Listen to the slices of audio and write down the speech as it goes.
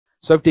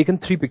So I've taken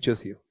 3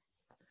 pictures here.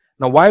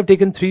 Now why I've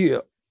taken 3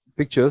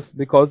 pictures?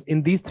 Because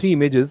in these 3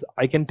 images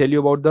I can tell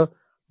you about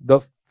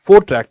the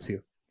 4 tracts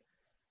here.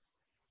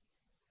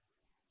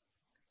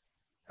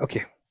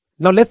 Okay.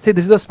 Now let's say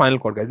this is a spinal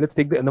cord, guys. Let's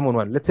take the number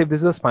one. Let's say if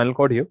this is a spinal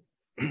cord here.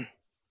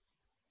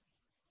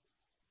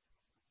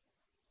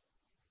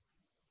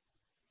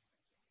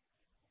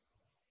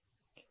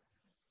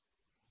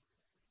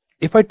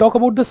 If I talk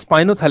about the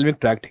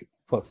spinothalamic tract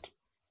first,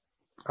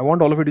 I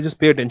want all of you to just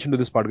pay attention to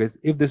this part, guys.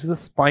 If this is a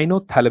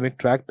spinothalamic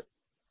tract,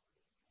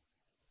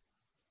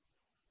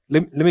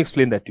 let me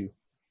explain that to you.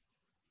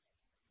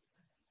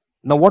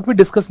 Now what we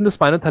discussed in the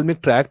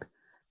spinothalamic tract,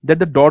 that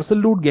the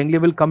dorsal root ganglia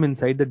will come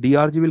inside, the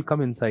DRG will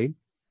come inside,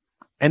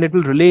 and it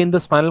will relay in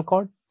the spinal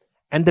cord,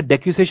 and the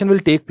decussation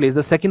will take place.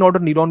 The second order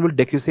neuron will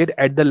decussate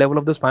at the level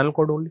of the spinal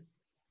cord only.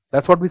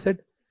 That's what we said.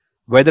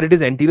 Whether it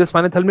is anterior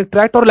spinothalamic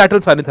tract or lateral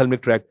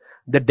spinothalamic tract,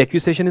 the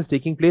decussation is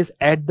taking place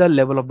at the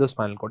level of the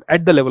spinal cord,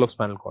 at the level of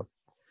spinal cord.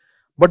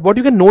 But what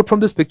you can note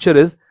from this picture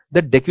is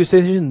that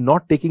decussation is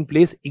not taking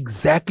place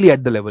exactly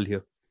at the level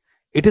here.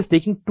 It is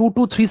taking 2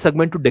 to 3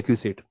 segments to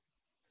decussate.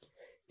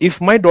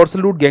 If my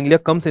dorsal root ganglia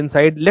comes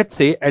inside, let's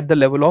say at the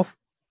level of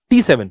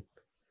T7,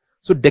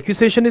 so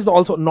decussation is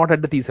also not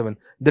at the T7.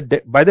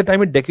 By the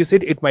time it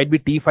decussates, it might be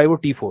T5 or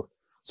T4.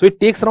 So it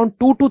takes around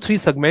 2 to 3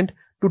 segments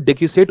to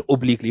decussate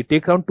obliquely. It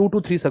takes around 2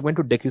 to 3 segments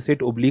to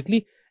decussate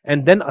obliquely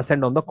and then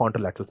ascend on the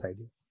contralateral side.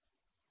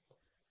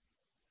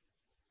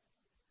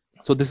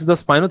 So this is the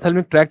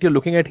spinothalamic tract you're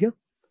looking at here.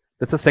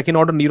 That's the second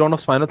order neuron of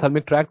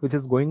spinothalamic tract which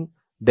is going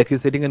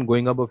decussating and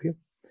going above here.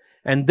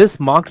 And this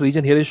marked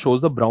region here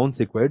shows the Brown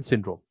Sequard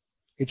syndrome.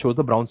 It shows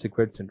the Brown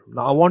Sequard syndrome.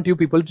 Now I want you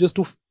people just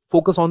to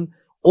focus on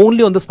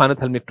only on the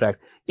spinothalamic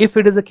tract. If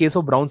it is a case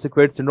of Brown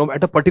Sequard syndrome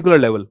at a particular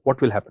level,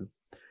 what will happen?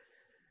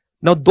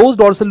 Now those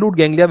dorsal root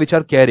ganglia which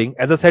are carrying,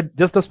 as I said,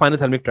 just the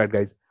spinothalamic tract,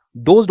 guys,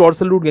 those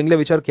dorsal root ganglia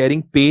which are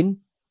carrying pain,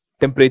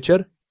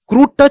 temperature,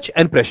 crude touch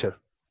and pressure.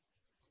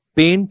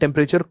 Pain,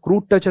 temperature,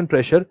 crude touch and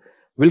pressure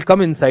will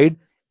come inside,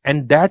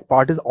 and that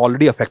part is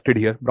already affected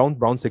here,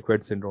 Brown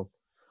Sequard syndrome.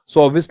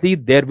 So obviously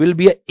there will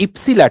be a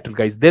ipsilateral,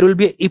 guys, there will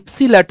be a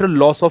ipsilateral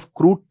loss of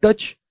crude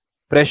touch,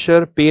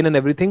 pressure, pain and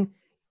everything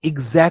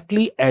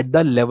exactly at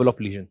the level of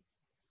lesion.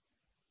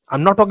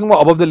 I'm not talking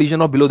about above the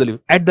lesion or below the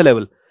lesion, at the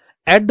level.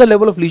 At the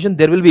level of lesion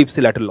there will be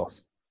ipsilateral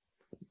loss.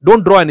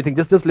 Don't draw anything,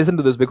 just listen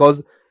to this,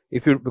 because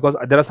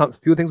there are some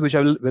few things which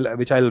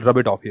I'll rub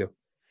it off here.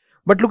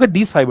 But look at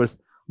these fibers.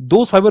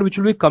 Those fibers which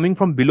will be coming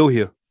from below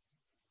here,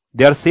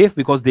 they are safe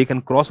because they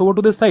can cross over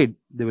to this side.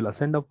 They will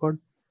ascend upward.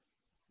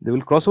 They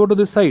will cross over to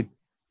this side.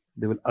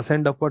 They will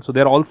ascend upward. So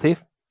they are all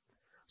safe.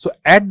 So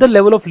at the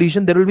level of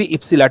lesion there will be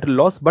ipsilateral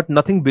loss, but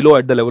nothing below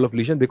at the level of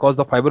lesion because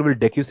the fiber will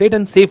decussate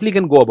and safely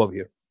can go above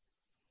here.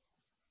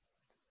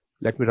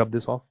 Let me rub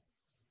this off.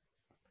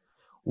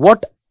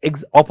 What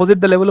opposite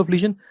the level of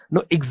lesion?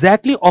 No,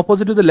 exactly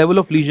opposite to the level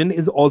of lesion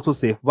is also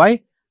safe.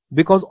 Why?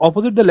 Because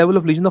opposite the level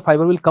of lesion the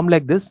fiber will come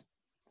like this.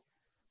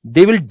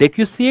 They will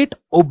decussate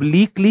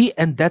obliquely,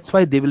 and that's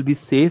why they will be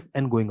safe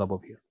and going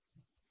above here.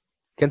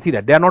 You can see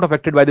that they are not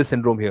affected by this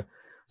syndrome here.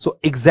 So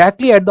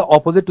exactly at the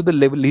opposite to the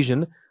level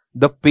lesion,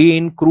 the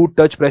pain, crude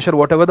touch, pressure,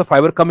 whatever the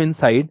fiber come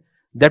inside,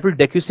 that will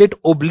decussate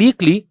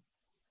obliquely,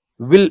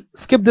 will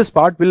skip this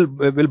part, will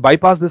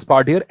bypass this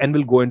part here and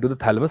will go into the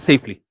thalamus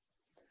safely.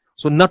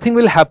 So nothing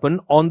will happen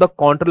on the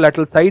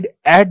contralateral side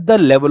at the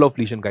level of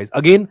lesion, guys.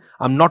 Again,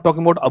 I'm not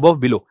talking about above,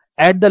 below.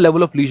 At the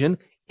level of lesion,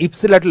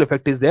 ipsilateral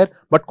effect is there,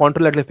 but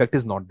contralateral effect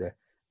is not there.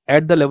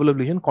 At the level of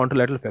lesion,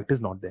 contralateral effect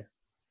is not there.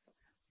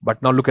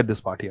 But now look at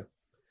this part here.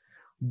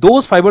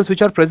 Those fibers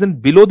which are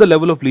present below the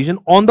level of lesion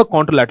on the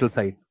contralateral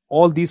side,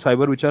 all these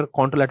fibers which are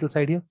contralateral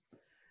side here,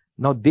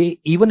 now they,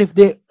 even if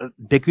they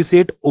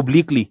decussate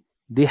obliquely,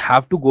 they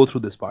have to go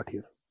through this part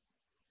here.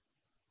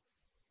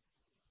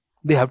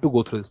 They have to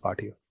go through this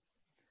part here.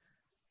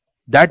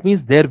 That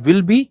means there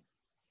will be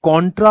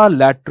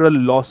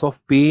contralateral loss of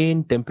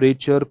pain,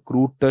 temperature,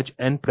 crude touch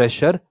and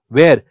pressure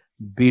where?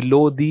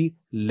 Below the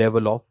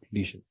level of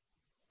lesion.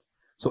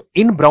 So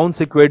in Brown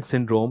Sequard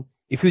syndrome,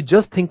 if you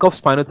just think of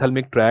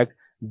spinothalamic tract,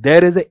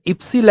 there is a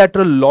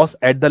ipsilateral loss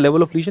at the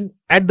level of lesion,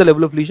 and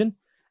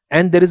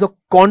there is a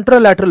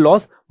contralateral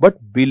loss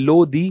but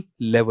below the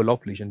level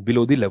of lesion,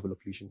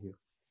 here.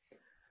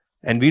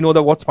 And we know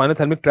that what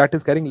spinothalamic tract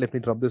is carrying. Let me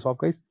drop this off,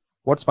 guys.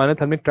 What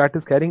spinothalamic tract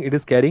is carrying? It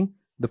is carrying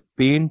the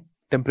pain,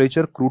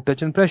 temperature, crude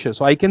touch and pressure.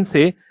 So I can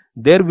say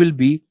there will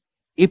be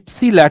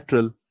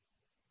ipsilateral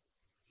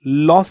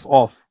loss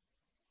of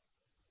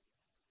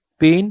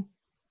pain,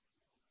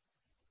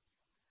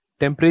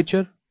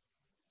 temperature,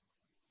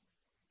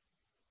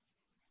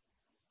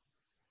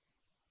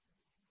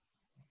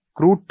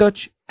 crude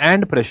touch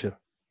and pressure.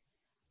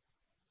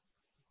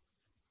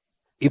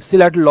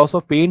 Ipsilateral loss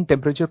of pain,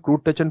 temperature,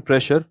 crude touch and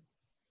pressure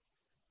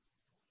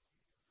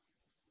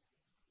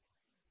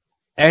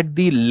at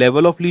the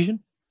level of lesion,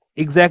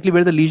 exactly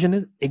where the lesion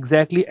is,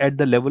 exactly at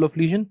the level of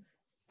lesion,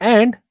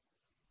 and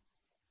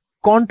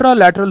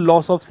contralateral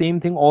loss of same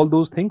thing, all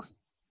those things,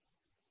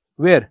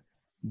 where?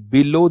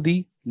 Below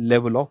the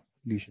level of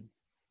lesion.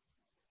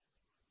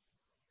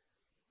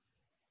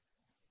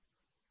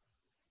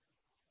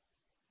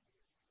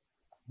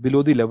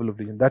 below the level of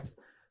lesion. That's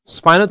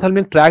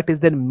spinothalamic tract is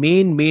the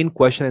main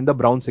question in the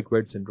Brown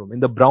Sequard syndrome. In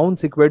the Brown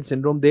Sequard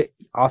syndrome, they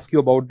ask you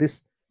about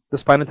this, the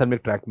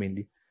spinothalamic tract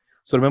mainly.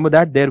 So remember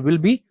that there will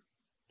be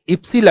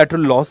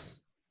ipsilateral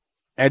loss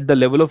at the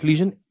level of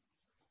lesion,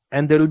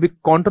 and there will be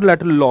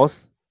contralateral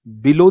loss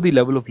below the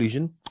level of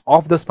lesion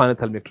of the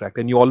spinothalamic tract.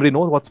 And you already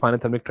know what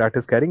spinothalamic tract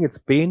is carrying. It's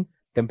pain,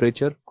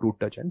 temperature, crude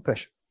touch, and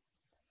pressure.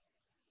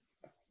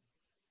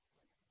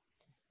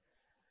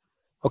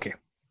 Okay,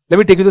 let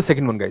me take you to the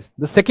second one, guys.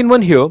 The second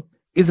one here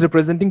is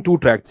representing two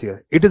tracts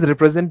here. It is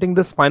representing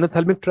the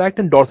spinothalamic tract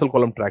and dorsal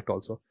column tract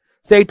also.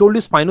 Say I told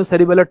you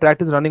spinocerebellar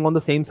tract is running on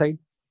the same side.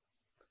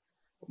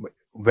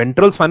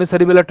 Ventral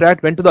spinocerebellar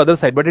tract went to the other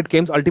side, but it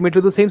came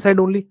ultimately to the same side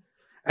only.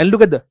 And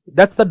look at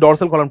that's the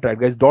dorsal column tract,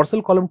 guys.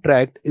 Dorsal column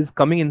tract is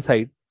coming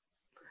inside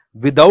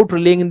without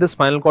relaying in the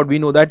spinal cord. We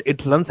know that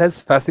it runs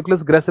as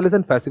fasciculus gracilis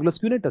and fasciculus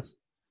cuneatus.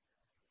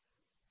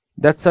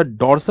 That's a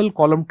dorsal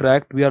column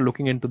tract. We are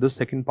looking into the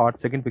second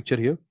picture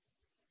here.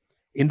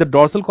 In the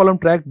dorsal column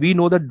tract, we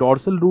know that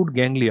dorsal root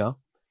ganglia,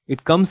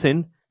 it comes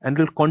in and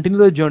will continue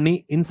the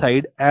journey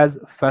inside as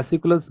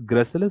fasciculus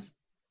gracilis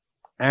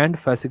and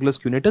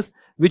fasciculus cuneatus,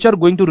 which are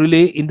going to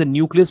relay in the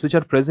nucleus, which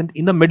are present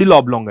in the medulla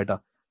oblongata.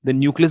 The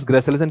nucleus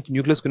gracilis and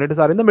nucleus cuneatus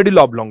are in the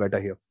medulla oblongata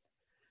here.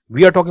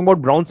 We are talking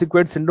about Brown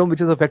Sequard syndrome,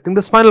 which is affecting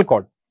the spinal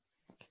cord.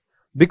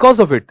 Because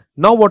of it,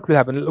 now what will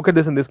happen? Look at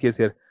this in this case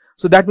here.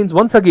 So that means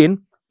once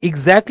again,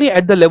 exactly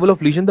at the level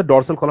of lesion, the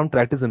dorsal column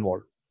tract is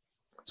involved.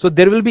 So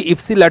there will be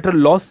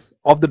ipsilateral loss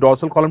of the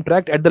dorsal column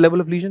tract at the level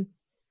of lesion.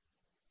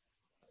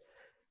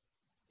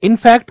 In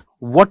fact,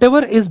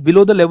 whatever is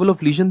below the level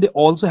of lesion, they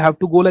also have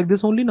to go like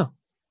this only now.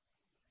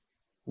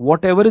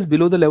 Whatever is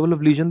below the level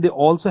of lesion, they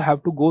also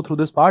have to go through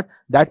this part.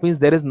 That means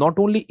there is not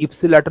only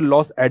ipsilateral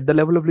loss at the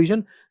level of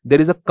lesion,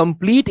 there is a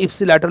complete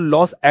ipsilateral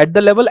loss at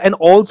the level and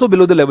also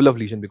below the level of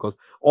lesion, because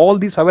all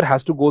these fiber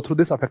has to go through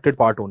this affected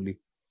part only.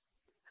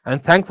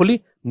 And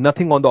thankfully,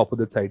 nothing on the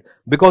opposite side,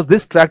 because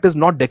this tract is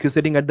not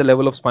decussating at the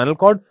level of spinal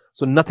cord,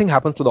 so nothing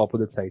happens to the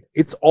opposite side.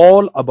 It's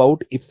all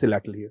about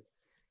ipsilateral here.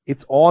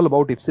 It's all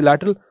about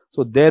ipsilateral.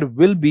 So there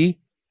will be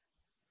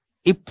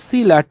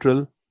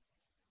ipsilateral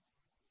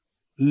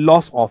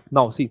loss of,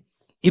 now see,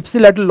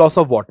 ipsilateral loss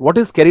of what? What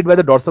is carried by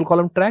the dorsal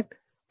column tract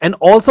and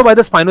also by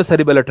the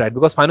spinocerebellar tract,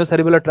 because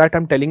spinocerebellar tract I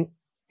am telling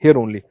here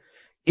only.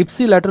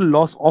 Ipsilateral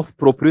loss of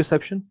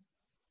proprioception,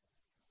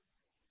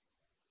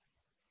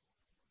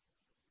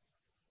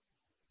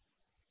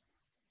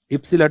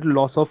 ipsilateral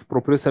loss of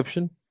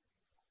proprioception,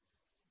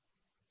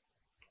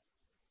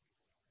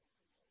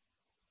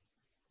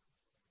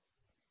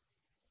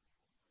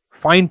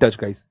 fine touch,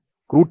 guys.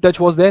 Crude touch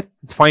was there,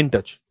 it's fine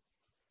touch.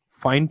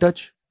 Fine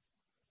touch,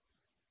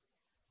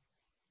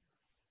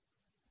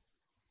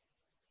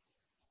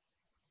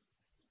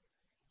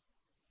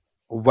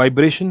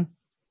 vibration,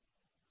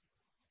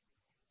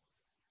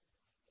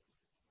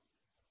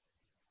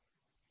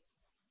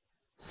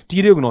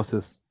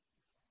 stereognosis,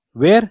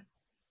 where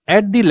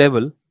at the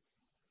level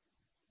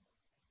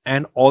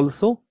and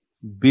also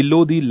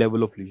below the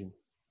level of lesion.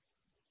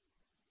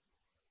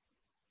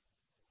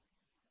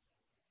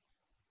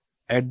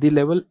 At the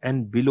level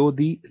and below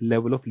the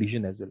level of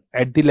lesion as well.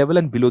 At the level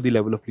and below the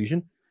level of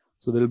lesion.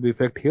 So there will be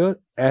effect here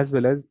as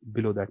well as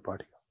below that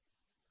part here.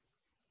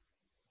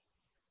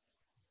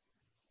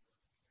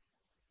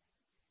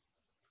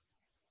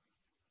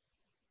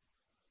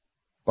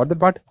 Got that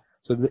part?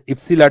 So the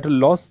ipsilateral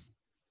loss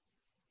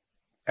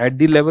at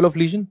the level of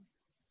lesion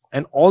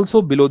and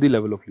also below the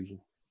level of lesion.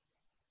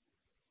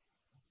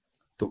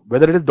 So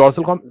whether it is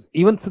dorsal column,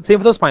 even same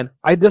for the spine.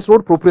 I just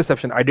wrote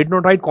proprioception. I did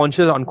not write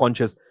conscious or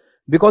unconscious,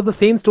 because the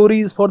same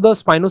story is for the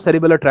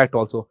spinocerebellar tract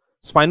also.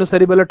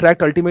 Spinocerebellar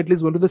tract ultimately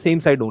is going to the same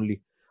side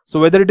only. So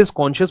whether it is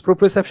conscious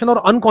proprioception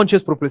or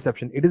unconscious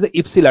proprioception, it is an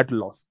ipsilateral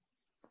loss.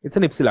 It's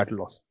an ipsilateral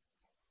loss.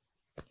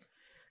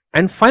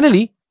 And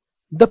finally,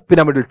 the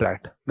pyramidal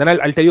tract. Then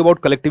I'll tell you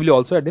about collectively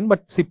also at the end,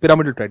 but see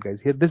pyramidal tract,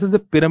 guys. Here, this is the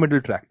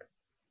pyramidal tract.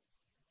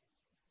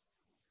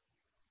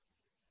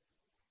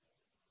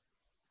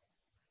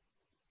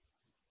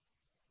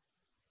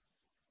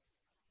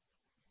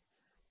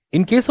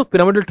 In case of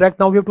pyramidal tract,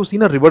 now we have to see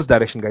in a reverse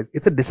direction, guys.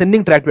 It's a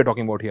descending tract we are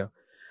talking about here.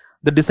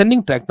 The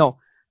descending tract. Now,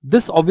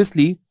 this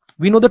obviously,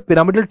 we know that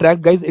pyramidal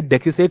tract, guys, it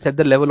decussates at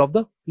the level of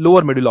the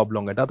lower medulla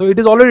oblongata. So it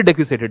is already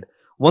decussated.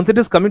 Once it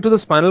is coming to the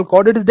spinal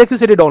cord, it is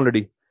decussated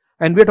already.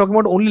 And we are talking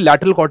about only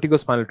lateral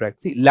corticospinal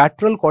tract. See,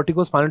 lateral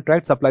corticospinal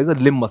tract supplies the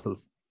limb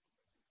muscles,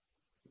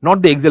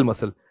 not the axial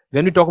muscle.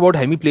 When we talk about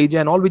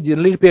hemiplegia and all, we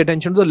generally pay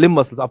attention to the limb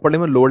muscles, upper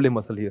limb and lower limb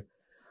muscle here.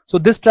 So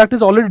this tract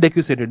is already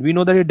decussated. We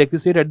know that it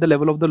decussated at the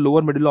level of the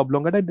lower medulla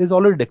oblongata. It is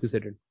already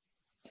decussated.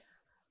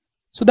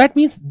 So that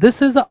means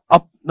this is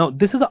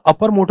this is the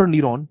upper motor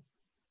neuron,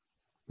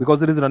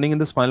 because it is running in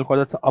the spinal cord.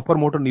 That's the upper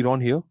motor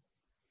neuron here.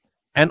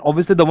 And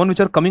obviously the one which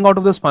are coming out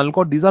of the spinal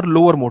cord, these are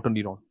lower motor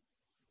neuron.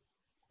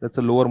 That's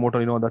a lower motor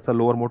neuron. That's a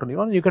lower motor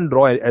neuron. You can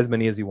draw as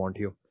many as you want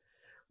here.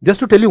 Just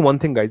to tell you one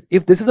thing, guys,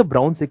 if this is a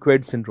Brown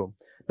Sequard syndrome,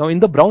 now in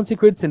the Brown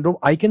Sequard syndrome,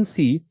 I can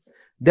see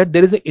that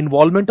there is an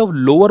involvement of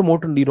lower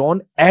motor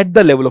neuron at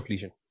the level of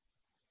lesion.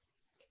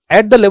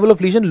 At the level of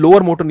lesion,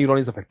 lower motor neuron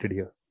is affected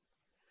here.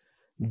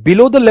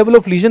 Below the level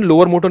of lesion,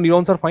 lower motor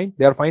neurons are fine.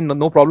 They are fine,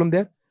 no problem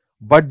there.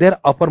 But their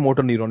upper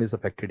motor neuron is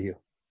affected here.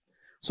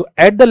 So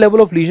at the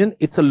level of lesion,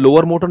 it's a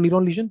lower motor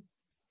neuron lesion.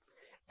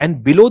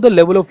 And below the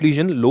level of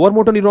lesion, lower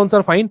motor neurons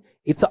are fine.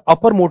 It's a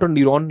upper motor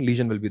neuron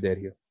lesion will be there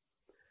here.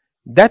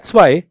 That's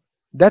why,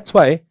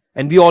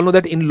 and we all know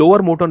that in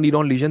lower motor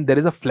neuron lesion, there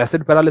is a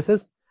flaccid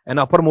paralysis, and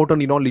upper motor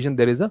neuron lesion,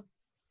 there is the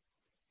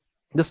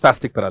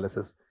spastic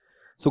paralysis.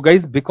 So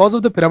guys, because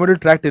of the pyramidal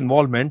tract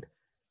involvement,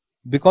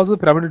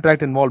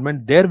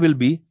 there will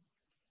be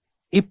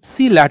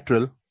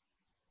ipsilateral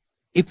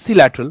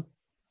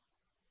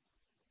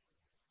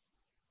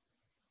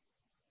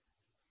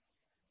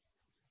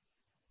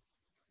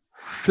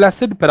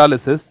flaccid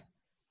paralysis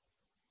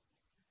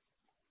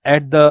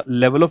at the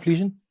level of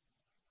lesion.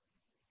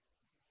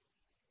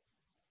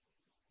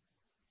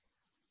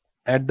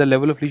 At the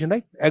level of lesion,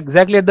 right?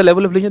 Exactly at the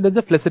level of lesion, there is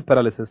a flaccid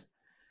paralysis.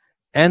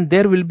 And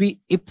there will be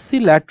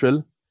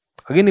ipsilateral,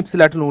 again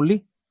ipsilateral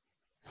only,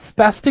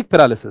 spastic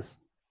paralysis.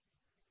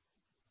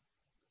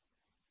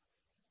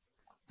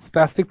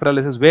 Spastic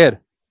paralysis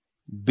where?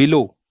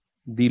 Below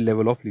the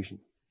level of lesion.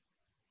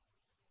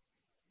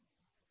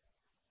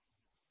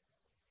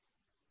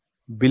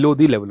 Below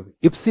the level of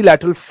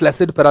ipsilateral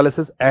flaccid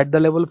paralysis at the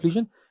level of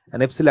lesion,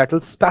 and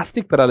ipsilateral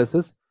spastic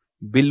paralysis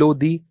below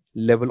the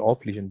level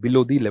of lesion.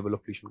 Below the level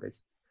of lesion,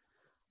 guys.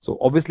 So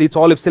obviously it's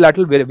all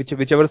ipsilateral,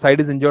 whichever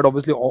side is injured,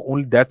 obviously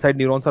only that side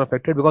neurons are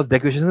affected because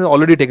decussation has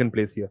already taken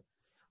place here.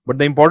 But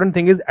the important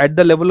thing is at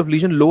the level of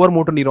lesion, lower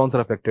motor neurons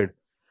are affected.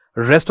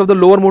 Rest of the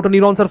lower motor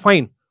neurons are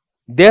fine.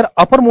 Their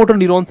upper motor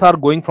neurons are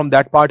going from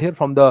that part here,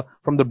 from the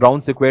Brown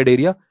Sequard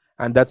area,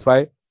 and that's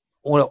why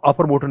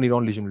upper motor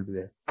neuron lesion will be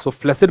there. So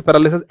flaccid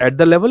paralysis at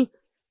the level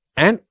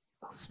and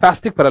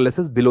spastic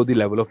paralysis below the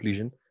level of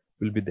lesion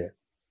will be there.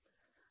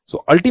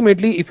 So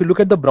ultimately, if you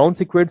look at the Brown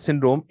Sequard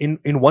syndrome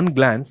in one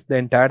glance, the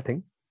entire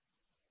thing,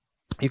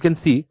 you can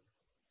see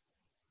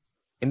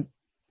if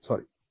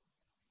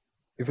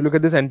you look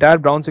at this entire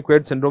Brown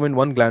Sequard syndrome in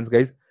one glance,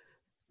 guys,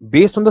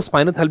 based on the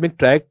spinothalamic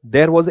tract,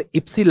 there was a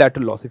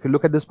ipsilateral loss. If you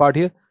look at this part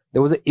here,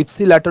 there was a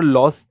ipsilateral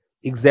loss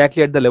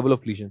exactly at the level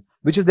of lesion,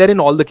 which is there in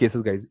all the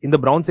cases, guys. In the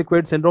Brown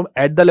Sequard syndrome,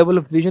 at the level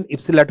of lesion,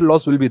 ipsilateral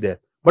loss will be there,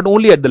 but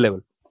only at the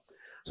level.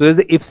 So there is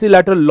a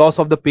ipsilateral loss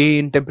of the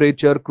pain,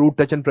 temperature, crude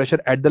touch and pressure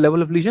at the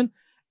level of lesion,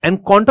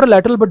 and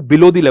contralateral but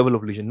below the level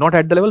of lesion, not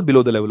at the level,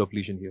 below the level of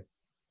lesion here.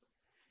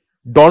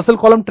 Dorsal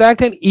column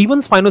tract and even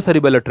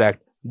spinocerebellar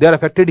tract, they are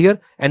affected here,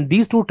 and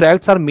these two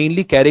tracts are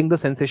mainly carrying the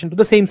sensation to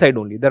the same side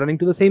only. They are running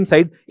to the same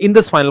side in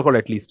the spinal cord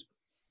at least.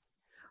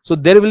 So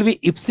there will be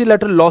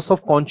ipsilateral loss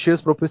of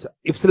conscious,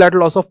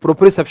 ipsilateral loss of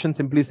proprioception,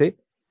 simply say,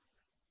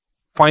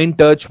 fine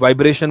touch,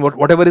 vibration,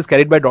 whatever is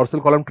carried by dorsal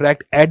column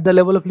tract at the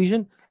level of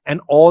lesion and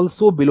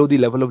also below the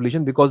level of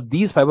lesion, because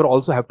these fibers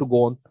also have to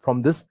go on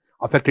from this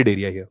affected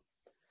area here.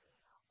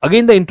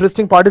 Again, the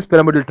interesting part is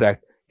pyramidal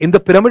tract. In the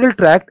pyramidal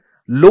tract,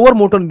 lower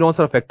motor neurons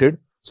are affected.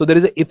 So there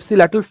is a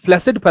ipsilateral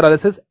flaccid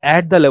paralysis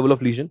at the level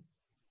of lesion.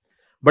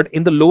 But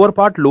in the lower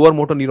part, lower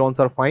motor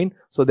neurons are fine.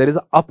 So there is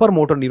an upper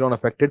motor neuron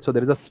affected. So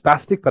there is a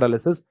spastic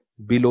paralysis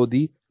below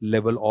the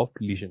level of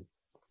lesion.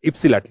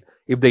 Ipsilateral.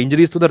 If the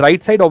injury is to the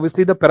right side,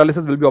 obviously the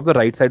paralysis will be of the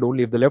right side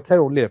only. If the left side,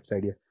 only left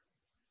side here.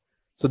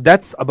 So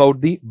that's about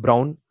the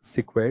Brown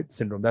Sequard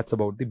syndrome. That's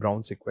about the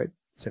Brown Sequard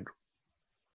syndrome.